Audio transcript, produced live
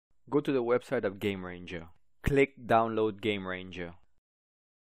Go to the website of gameranger. Click download gameranger.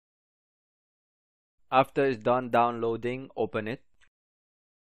 After it's done downloading, open it.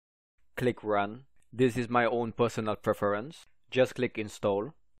 Click run. This is my own personal preference. Just click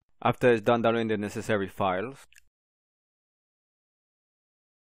install. After it's done downloading the necessary files,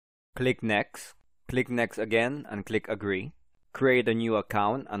 click next. Click next again and click agree. Create a new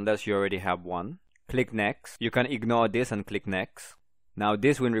account unless you already have one. Click next. You can ignore this and click next. Now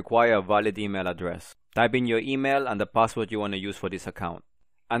this will require a valid email address. Type in your email and the password you want to use for this account.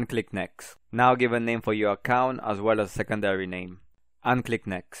 And click next. Now give a name for your account as well as a secondary name. And click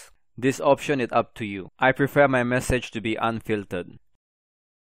next. This option is up to you. I prefer my message to be unfiltered.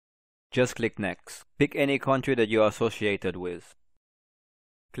 Just click next. Pick any country that you are associated with.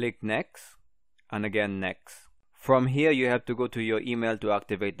 Click next and again next. From here you have to go to your email to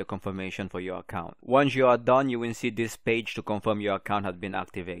activate the confirmation for your account. Once you are done, you will see this page to confirm your account has been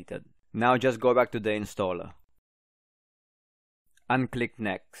activated. Now just go back to the installer and click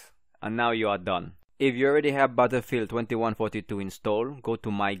next, and now you are done. If you already have Battlefield 2142 installed, go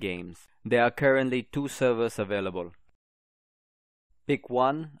to My Games. There are currently 2 servers available. Pick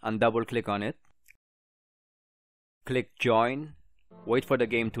one and double click on it. Click join. Wait for the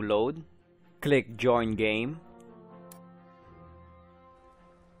game to load. Click join game.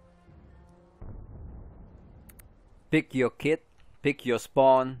 Pick your kit, pick your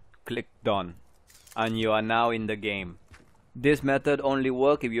spawn, click done, and you are now in the game. This method only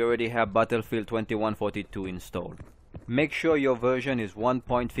works if you already have Battlefield 2142 installed. Make sure your version is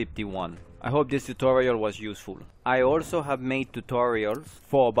 1.51. I hope this tutorial was useful. I also have made tutorials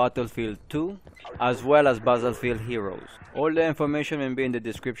for Battlefield 2 as well as Battlefield Heroes. All the information will be in the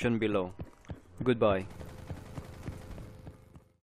description below. Goodbye.